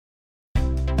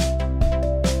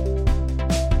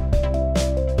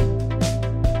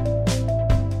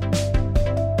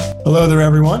Hello there,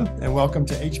 everyone, and welcome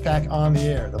to HPAC On The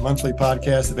Air, the monthly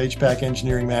podcast of HPAC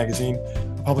Engineering Magazine,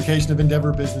 a publication of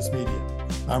Endeavor Business Media.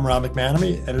 I'm Rob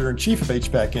McManamy, Editor-in-Chief of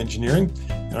HPAC Engineering,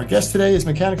 and our guest today is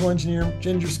Mechanical Engineer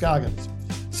Ginger Scoggins.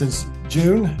 Since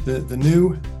June, the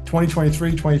new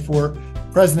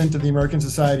 2023-24 President of the American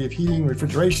Society of Heating,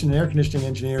 Refrigeration, and Air Conditioning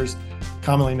Engineers,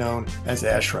 commonly known as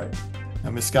ASHRAE.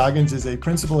 Now, Ms. Scoggins is a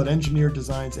principal at Engineer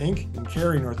Designs, Inc. in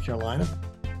Cary, North Carolina,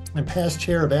 and past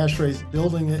chair of ASHRAE's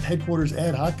Building Headquarters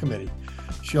Ad Hoc Committee.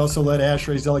 She also led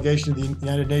ASHRAE's delegation to the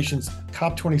United Nations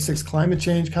COP26 Climate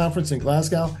Change Conference in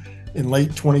Glasgow in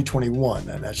late 2021.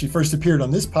 Now, she first appeared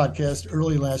on this podcast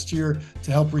early last year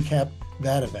to help recap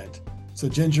that event. So,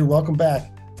 Ginger, welcome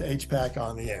back to HPAC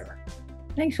On The Air.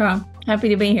 Thanks, Rob. Happy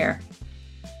to be here.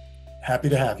 Happy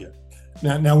to have you.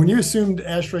 Now, when you assumed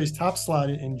ASHRAE's top slot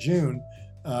in June,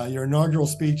 your inaugural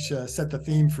speech set the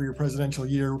theme for your presidential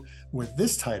year with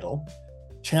this title,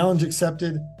 Challenge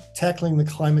Accepted, Tackling the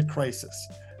Climate Crisis.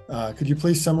 Could you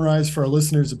please summarize for our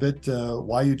listeners a bit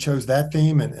why you chose that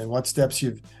theme and what steps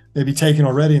you've maybe taken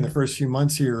already in the first few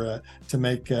months here to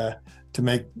make that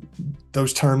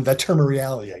term a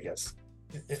reality, I guess,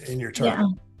 in your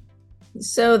term? Yeah.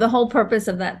 So the whole purpose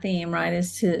of that theme, right,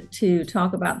 is to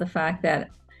talk about the fact that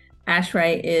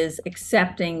ASHRAE is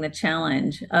accepting the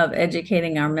challenge of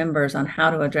educating our members on how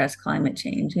to address climate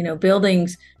change. You know,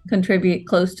 buildings contribute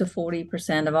close to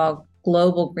 40% of all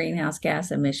global greenhouse gas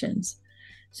emissions.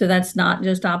 So that's not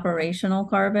just operational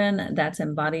carbon, that's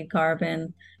embodied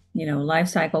carbon, life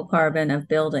cycle carbon of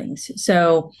buildings.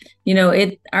 So,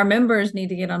 our members need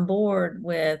to get on board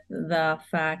with the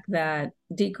fact that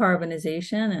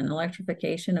decarbonization and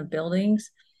electrification of buildings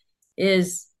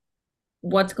is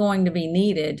what's going to be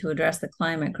needed to address the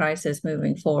climate crisis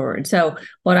moving forward. So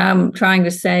what I'm trying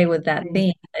to say with that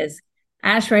theme is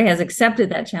ASHRAE has accepted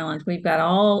that challenge. We've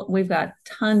got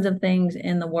tons of things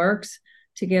in the works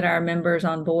to get our members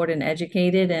on board and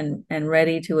educated and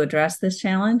ready to address this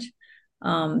challenge.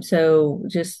 So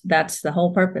just that's the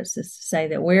whole purpose, is to say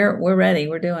that we're ready,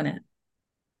 we're doing it.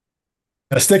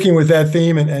 Sticking with that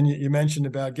theme, and you mentioned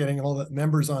about getting all the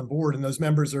members on board, and those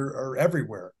members are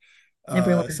everywhere.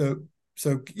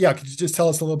 So yeah, could you just tell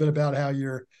us a little bit about how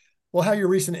your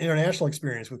recent international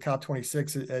experience with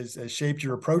COP26 has shaped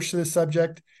your approach to this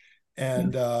subject,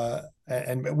 and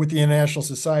with the International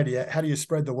Society, how do you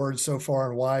spread the word so far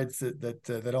and wide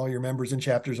that all your members and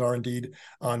chapters are indeed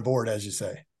on board, as you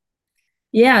say?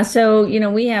 Yeah, so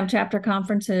we have chapter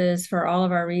conferences for all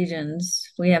of our regions.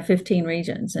 We have 15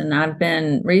 regions, and I've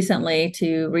been recently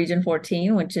to Region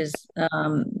 14, which is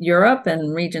Europe,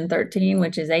 and Region 13,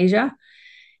 which is Asia.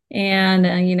 And,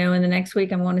 in the next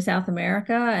week, I'm going to South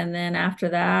America. And then after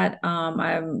that,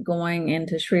 I'm going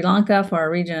into Sri Lanka for our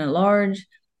region at large,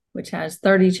 which has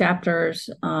 30 chapters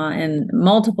in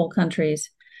multiple countries.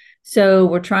 So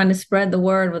we're trying to spread the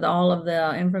word with all of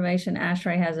the information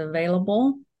ASHRAE has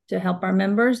available to help our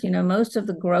members. Most of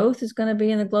the growth is going to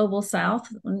be in the global South.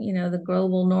 The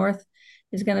global North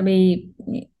is going to be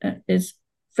is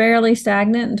fairly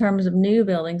stagnant in terms of new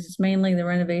buildings. It's mainly the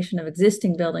renovation of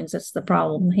existing buildings that's the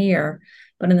problem here.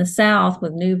 But in the South,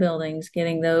 with new buildings,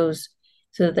 getting those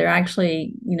so that they're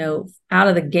actually, out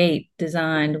of the gate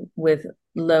designed with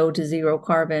low to zero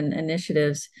carbon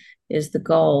initiatives is the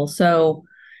goal. So,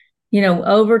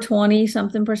 over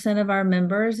 20-something% of our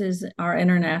members are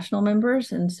international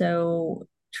members. And so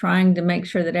trying to make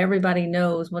sure that everybody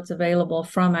knows what's available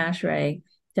from ASHRAE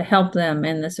to help them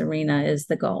in this arena is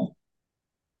the goal.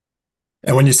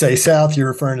 And when you say South, you're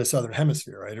referring to Southern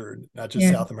Hemisphere, right? Or not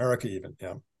just South America even.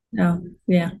 Yeah. No.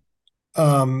 Yeah.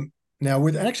 Now,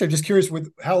 I'm just curious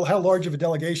with how large of a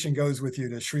delegation goes with you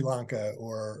to Sri Lanka,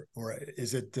 or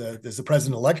is it does the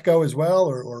president-elect go as well,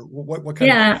 or what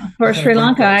kind of? Yeah, for Sri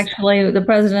Lanka, actually, the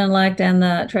president-elect and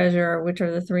the treasurer, which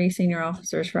are the three senior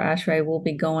officers for ASHRAE, will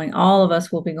be going. All of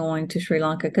us will be going to Sri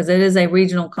Lanka because it is a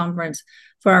regional conference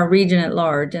for our region at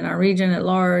large, and our region at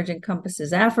large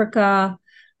encompasses Africa,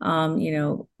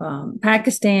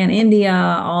 Pakistan, India,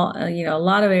 a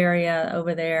lot of area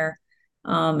over there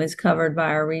is covered by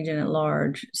our region at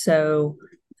large. So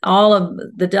all of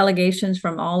the delegations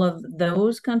from all of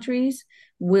those countries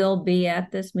will be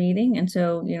at this meeting. And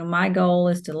so, my goal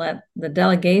is to let the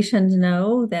delegations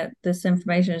know that this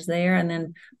information is there, and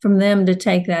then from them to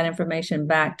take that information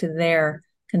back to their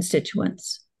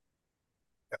constituents.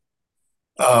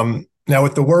 Now,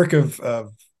 with the work of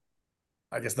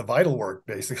I guess the vital work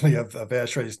basically of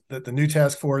ASHRAE, the new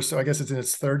task force, so I guess it's in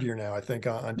its third year now, I think,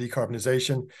 on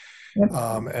decarbonization. Yep.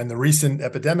 And the recent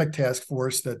epidemic task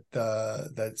force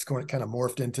that's going kind of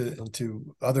morphed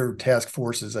into other task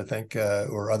forces, I think,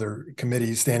 or other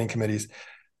committees, standing committees.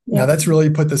 Now Yep. that's really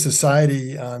put the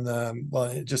society on,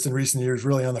 well, just in recent years,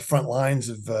 really on the front lines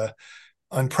of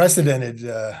unprecedented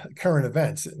current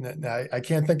events. Now, I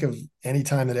can't think of any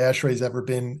time that ASHRAE has ever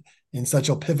been in such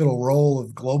a pivotal role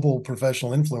of global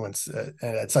professional influence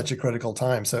at such a critical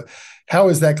time. So, how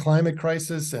has that climate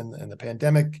crisis and the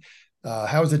pandemic? How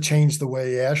has it changed the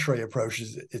way ASHRAE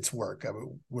approaches its work? I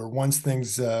mean, where once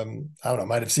things, I don't know,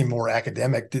 might have seemed more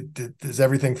academic. Does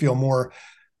everything feel more,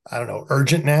 I don't know,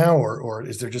 urgent now, or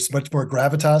is there just much more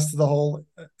gravitas to the whole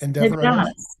It endeavor, I guess?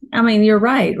 does. I mean, you're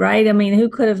right, right? I mean, who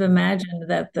could have imagined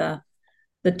that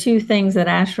the two things that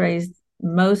ASHRAE is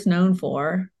most known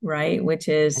for, right, which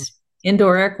is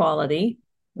indoor air quality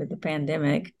with the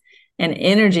pandemic and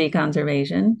energy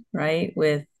conservation, right,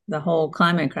 with the whole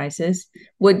climate crisis,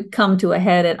 would come to a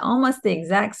head at almost the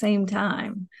exact same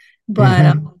time.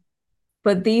 But Mm-hmm.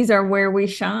 but these are where we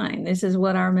shine. This is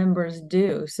what our members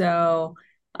do. So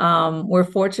we're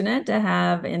fortunate to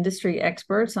have industry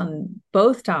experts on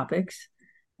both topics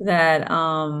that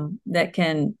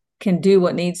can do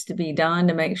what needs to be done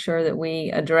to make sure that we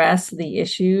address the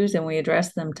issues and we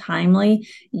address them timely.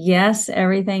 Yes,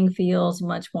 everything feels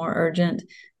much more urgent.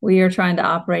 We are trying to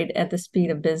operate at the speed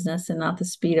of business and not the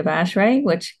speed of ASHRAE,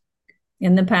 which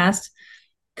in the past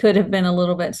could have been a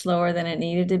little bit slower than it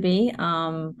needed to be.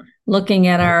 Looking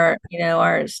at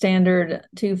our standard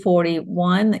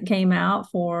 241 that came out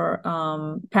for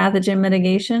pathogen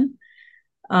mitigation,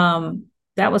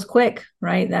 that was quick,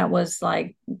 right? That was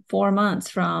like 4 months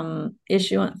from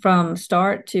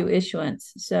start to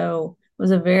issuance. So it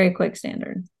was a very quick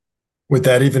standard. Would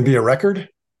that even be a record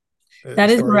That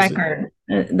as is a far as it? record.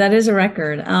 That is a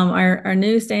record. Our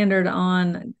new standard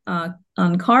on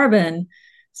carbon,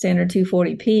 standard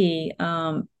 240p,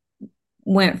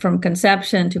 went from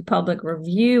conception to public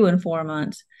review in 4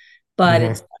 months, but Mhm.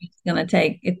 it's going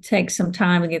to take some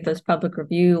time to get those public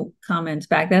review comments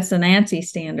back. That's an ANSI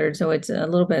standard, so it's a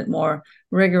little bit more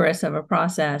rigorous of a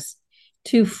process.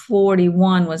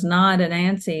 241 was not an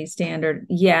ANSI standard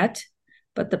yet,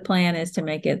 but the plan is to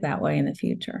make it that way in the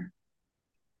future.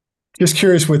 Just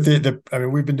curious with I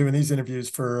mean, we've been doing these interviews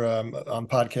for on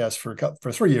podcasts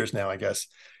for 3 years now, I guess.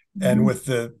 And Mhm.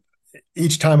 with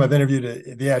each time I've interviewed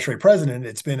the ASHRAE president,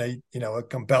 it's been a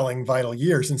compelling, vital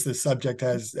year since this subject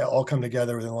has all come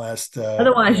together within the last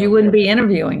Otherwise, you wouldn't be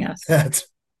interviewing us. that's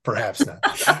perhaps not.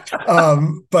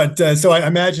 But so I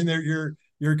imagine that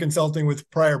you're consulting with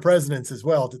prior presidents as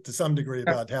well to some degree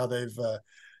Sure. about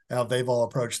how they've all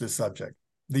approached these Sure.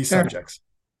 subjects.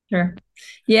 Sure.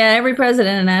 Yeah, every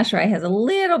president in ASHRAE has a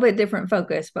little bit different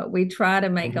focus, but we try to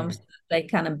make them Mm-hmm. so that they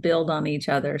kind of build on each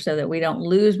other so that we don't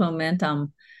lose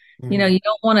momentum. Mm-hmm. You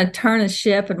don't want to turn a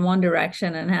ship in one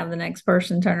direction and have the next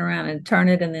person turn around and turn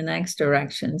it in the next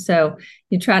direction. So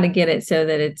you try to get it so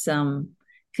that it's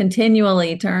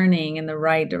continually turning in the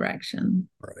right direction.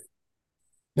 Right.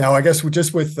 Now, I guess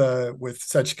with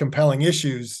such compelling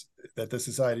issues that the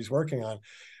society is working on,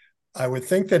 I would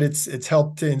think that it's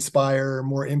helped to inspire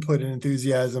more input and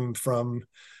enthusiasm from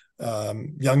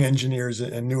young engineers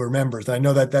and newer members. And I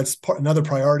know that that's another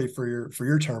priority for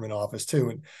your term in office too.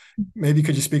 And maybe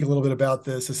could you speak a little bit about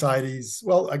the society's,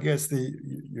 well, I guess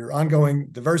your ongoing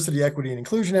diversity, equity, and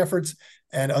inclusion efforts,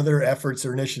 and other efforts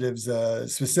or initiatives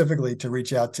specifically to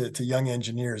reach out to young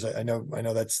engineers. I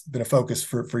know that's been a focus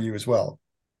for you as well.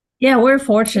 Yeah, we're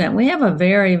fortunate. We have a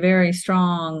very, very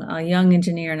strong young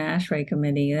engineer and ASHRAE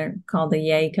committee. They're called the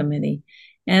YAY committee,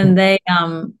 and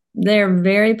they're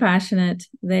very passionate.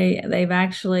 They've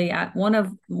actually one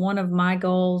of my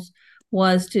goals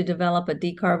was to develop a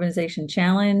decarbonization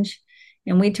challenge,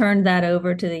 and we turned that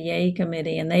over to the YAY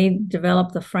committee, and they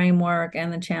developed the framework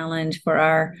and the challenge for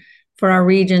our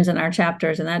regions and our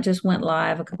chapters, and that just went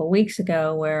live a couple of weeks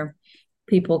ago, where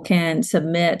people can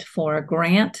submit for a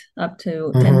grant up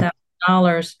to Mm-hmm.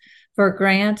 $10,000 for a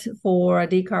grant for a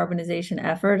decarbonization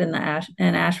effort, and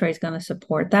ASHRAE is going to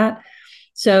support that.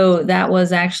 So that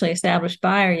was actually established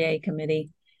by our YAY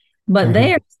committee. But Mm-hmm.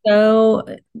 they are so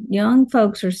young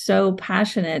folks are so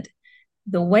passionate.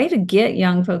 The way to get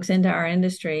young folks into our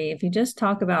industry, if you just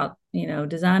talk about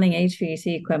designing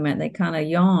HVAC equipment, they kind of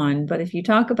yawn. But if you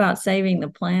talk about saving the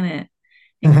planet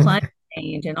and climate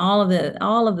change and all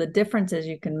of the differences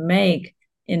you can make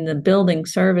in the building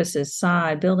services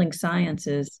side, building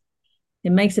sciences,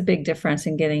 it makes a big difference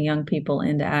in getting young people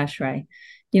into ASHRAE.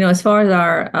 As far as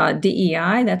our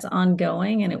DEI, that's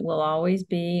ongoing and it will always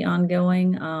be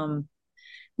ongoing.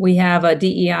 We have a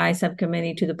DEI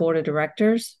subcommittee to the board of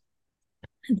directors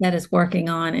that is working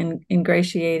on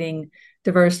ingratiating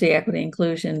diversity, equity,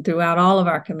 inclusion throughout all of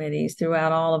our committees,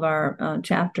 throughout all of our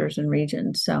chapters and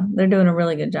regions. So they're doing a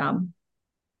really good job.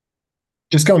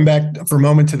 Just going back for a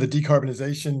moment to the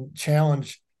decarbonization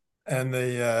challenge and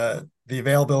the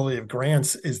availability of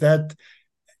grants, is that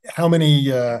how many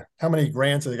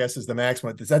grants, I guess, is the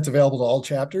maximum? Is that available to all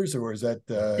chapters, or is that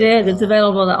It's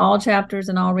available to all chapters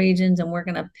and all regions, and we're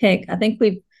going to pick. I think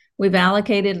we've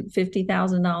allocated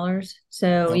 $50,000,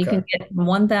 so you can get from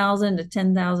 $1,000 to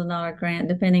 $10,000 grant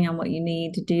depending on what you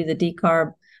need to do the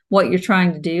decarb, what you're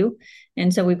trying to do.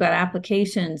 And so we've got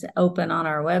applications open on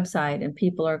our website, and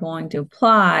people are going to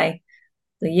apply.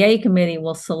 The Yay committee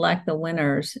will select the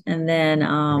winners, and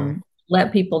then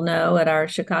let people know at our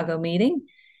Chicago meeting.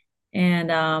 And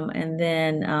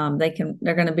then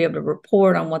they're going to be able to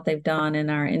report on what they've done in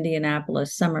our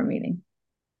Indianapolis summer meeting.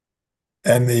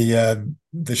 And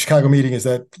the Chicago meeting, is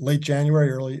that late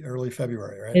January, early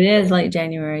February, right? It is late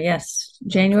January, yes.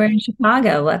 January in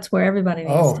Chicago. That's where everybody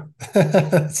needs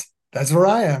to. That's where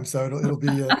I am. So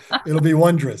it'll be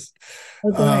wondrous.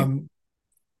 Okay.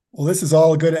 Well, this is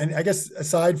all good. And I guess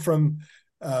aside from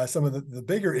some of the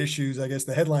bigger issues, I guess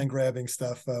the headline grabbing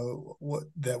stuff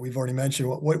that we've already mentioned,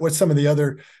 what's some of the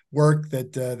other work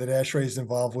that ASHRAE is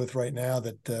involved with right now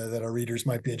that our readers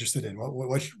might be interested in?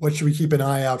 What should we keep an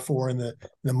eye out for in the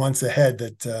months ahead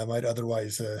that might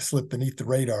otherwise slip beneath the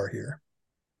radar here?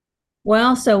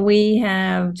 Well, so we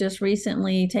have just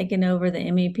recently taken over the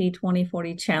MEP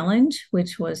 2040 Challenge,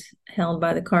 which was held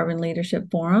by the Carbon Leadership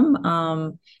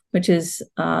Forum, which is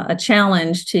a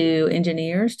challenge to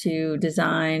engineers to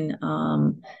design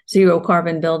zero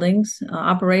carbon buildings,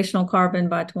 operational carbon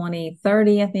by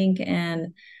 2030, I think,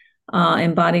 and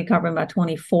embodied carbon by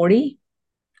 2040.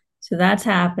 So that's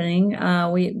happening.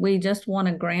 We just won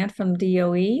a grant from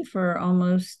DOE for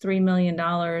almost $3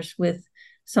 million with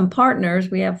some partners.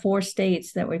 We have 4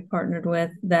 states that we partnered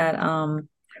with that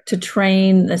to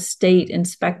train the state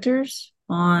inspectors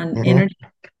on energy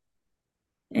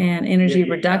and energy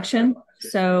reduction.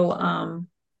 So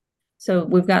so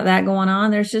we've got that going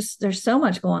on. There's so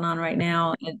much going on right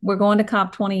now. We're going to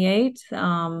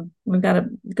COP28. We've got a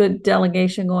good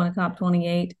delegation going to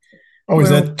COP28. Oh, is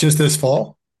that just this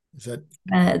fall? Is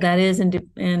that is in the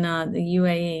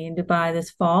UAE, in Dubai,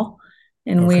 this fall.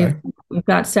 And we've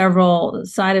got several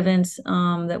side events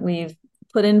that we've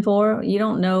put in for. You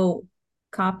don't know,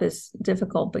 COP is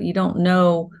difficult, but you don't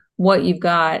know what you've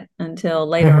got until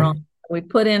later on. We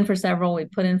put in for several. We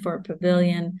put in for a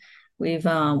pavilion.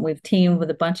 We've teamed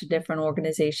with a bunch of different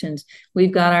organizations.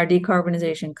 We've got our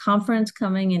decarbonization conference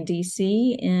coming in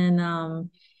DC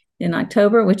in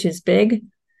October, which is big.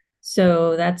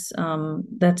 So that's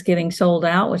getting sold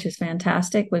out, which is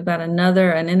fantastic. We've got an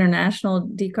international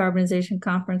decarbonization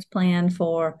conference planned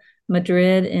for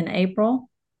Madrid in April.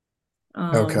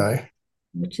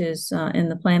 Which is in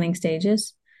the planning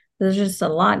stages. There's just a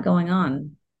lot going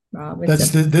on, Rob.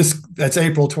 That's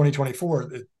April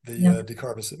 2024. The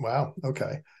decarbonization. Wow.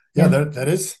 Okay. Yeah,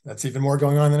 that's even more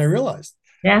going on than I realized.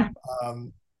 Yeah.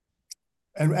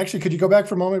 And actually, could you go back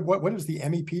for a moment? What is the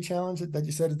MEP challenge that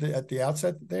you said at the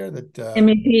outset there?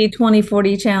 MEP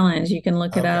 2040 challenge. You can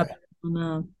look it up.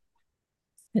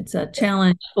 It's a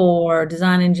challenge for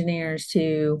design engineers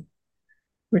to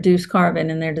reduce carbon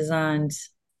in their designs.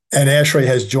 And ASHRAE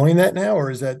has joined that now,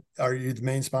 or are you the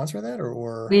main sponsor of that,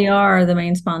 or? We are the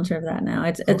main sponsor of that now.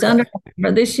 It's under,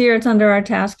 but this year it's under our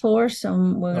task force. So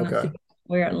we're going to see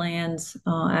where it lands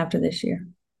after this year.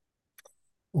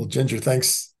 Well, Ginger,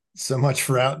 thanks so much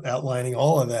for outlining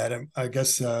all of that. And I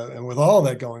guess, and with all of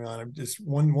that going on, just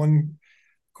one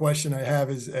question I have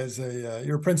is,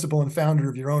 you're a principal and founder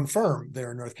of your own firm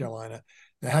there in North Carolina.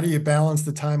 Now, how do you balance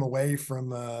the time away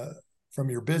from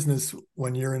your business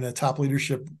when you're in a top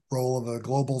leadership role of a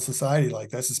global society like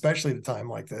this, especially at a time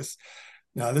like this?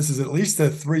 Now, this is at least a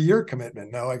 3-year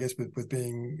commitment. No, I guess with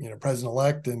being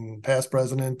president-elect and past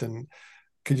president. And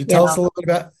could you tell us a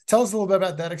little bit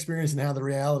about that experience and how the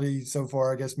reality so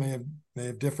far, I guess, may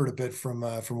have differed a bit from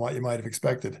what you might have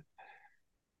expected?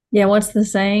 Yeah, what's the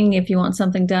saying? If you want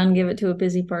something done, give it to a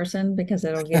busy person because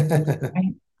it'll get done.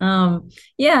 Right?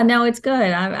 Yeah, no, it's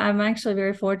good. I'm actually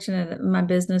very fortunate in my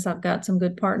business. I've got some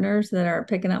good partners that are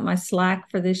picking up my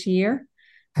slack for this year.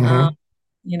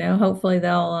 Hopefully they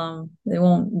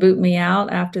won't boot me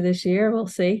out after this year. We'll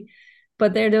see.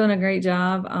 But they're doing a great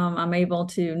job. I'm able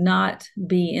to not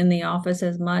be in the office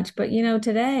as much. But,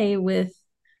 today with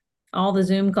all the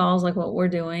Zoom calls like what we're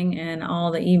doing and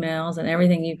all the emails and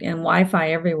everything, and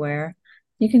Wi-Fi everywhere,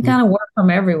 you can kind of work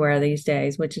from everywhere these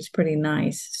days, which is pretty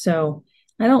nice. So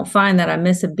I don't find that I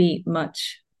miss a beat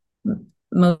much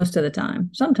most of the time.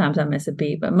 Sometimes I miss a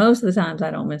beat, but most of the times I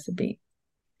don't miss a beat.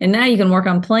 And now you can work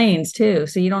on planes too,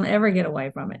 so you don't ever get away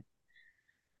from it.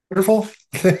 Wonderful.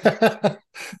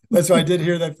 That's why I did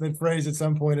hear that phrase at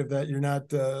some point of that you're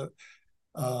not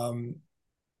you're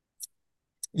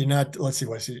not, let's see,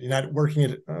 you're not working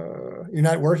at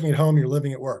home, you're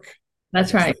living at work.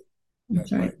 That's right.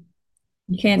 That's right.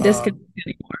 You can't disconnect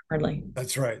anymore, hardly.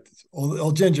 That's right.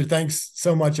 Well, Ginger, thanks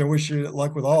so much. I wish you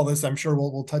luck with all this. I'm sure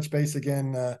we'll touch base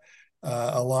again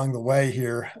along the way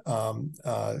here for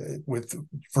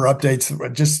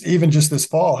updates. Just this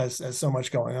fall has so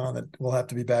much going on that we'll have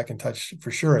to be back in touch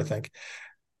for sure, I think.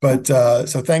 But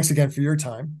so thanks again for your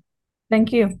time.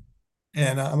 Thank you.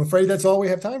 And I'm afraid that's all we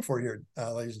have time for here,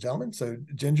 ladies and gentlemen. So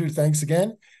Ginger, thanks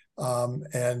again.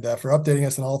 And for updating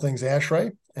us on all things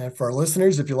ASHRAE. And for our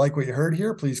listeners, if you like what you heard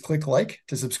here, please click like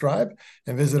to subscribe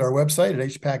and visit our website at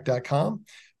hpac.com.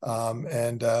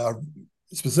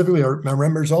 Specifically our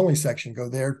members only section, go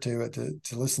there to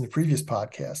listen to previous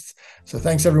podcasts. So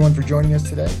thanks everyone for joining us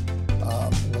today.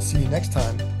 We'll see you next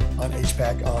time on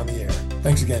HPAC On The Air.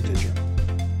 Thanks again, Ginger.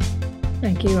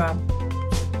 Thank you, Rob.